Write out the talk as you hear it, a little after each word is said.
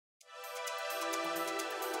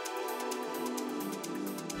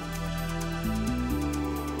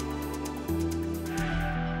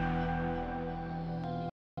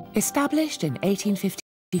Established in 1850,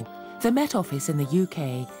 the Met Office in the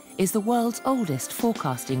UK is the world's oldest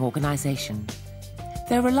forecasting organisation.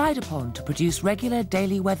 They're relied upon to produce regular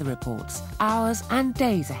daily weather reports, hours and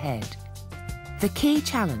days ahead. The key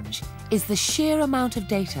challenge is the sheer amount of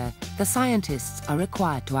data the scientists are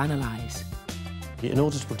required to analyse. In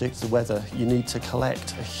order to predict the weather, you need to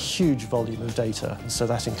collect a huge volume of data. So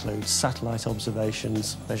that includes satellite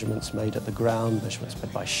observations, measurements made at the ground, measurements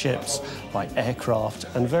made by ships, by aircraft,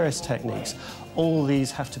 and various techniques. All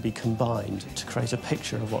these have to be combined to create a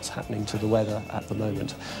picture of what's happening to the weather at the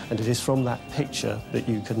moment. And it is from that picture that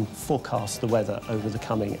you can forecast the weather over the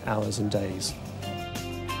coming hours and days.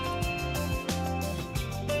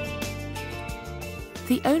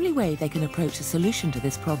 The only way they can approach a solution to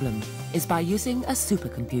this problem is by using a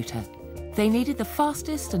supercomputer. They needed the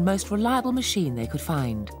fastest and most reliable machine they could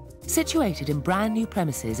find. Situated in brand new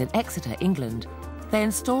premises in Exeter, England, they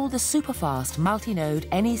installed the super-fast multi-node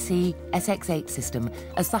NEC SX8 system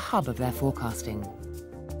as the hub of their forecasting.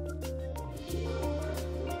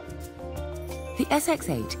 The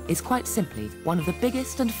SX8 is quite simply one of the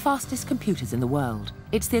biggest and fastest computers in the world.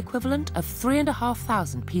 It's the equivalent of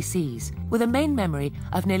 3,500 PCs, with a main memory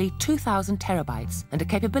of nearly 2,000 terabytes and a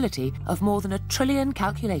capability of more than 1 trillion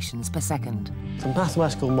calculations per second. The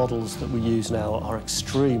mathematical models that we use now are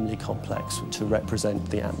extremely complex to represent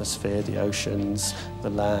the atmosphere, the oceans, the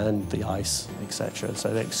land, the ice, etc.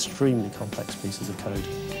 So they're extremely complex pieces of code.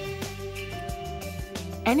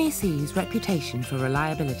 NEC's reputation for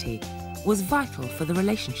reliability was vital for the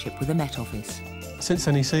relationship with the Met Office. Since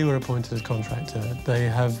NEC were appointed as contractor, they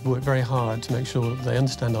have worked very hard to make sure that they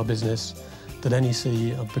understand our business, that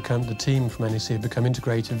the team from NEC have become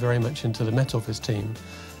integrated very much into the Met Office team.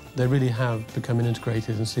 They really have become an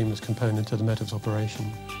integrated and seamless component of the Met Office operation.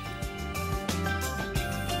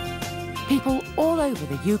 People all over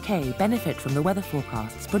the UK benefit from the weather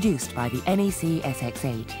forecasts produced by the NEC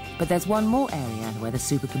SX8. But there's one more area where the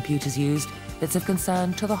supercomputer's used that's of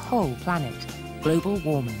concern to the whole planet: global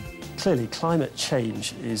warming. Clearly, climate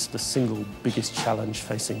change is the single biggest challenge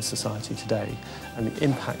facing society today, and the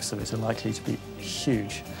impacts of it are likely to be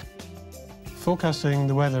huge. Forecasting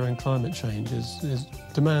the weather and climate change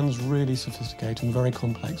demands really sophisticated and very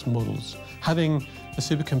complex models. Having a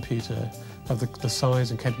supercomputer of the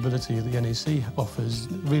size and capability that the NEC offers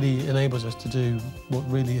really enables us to do what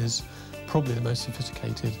really is probably the most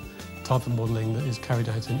sophisticated type of modelling that is carried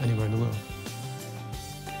out anywhere in the world.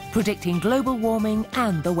 Predicting global warming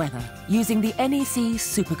and the weather using the NEC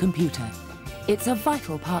supercomputer. It's a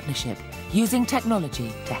vital partnership using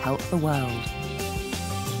technology to help the world.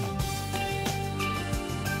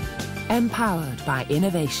 Empowered by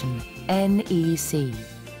innovation, NEC.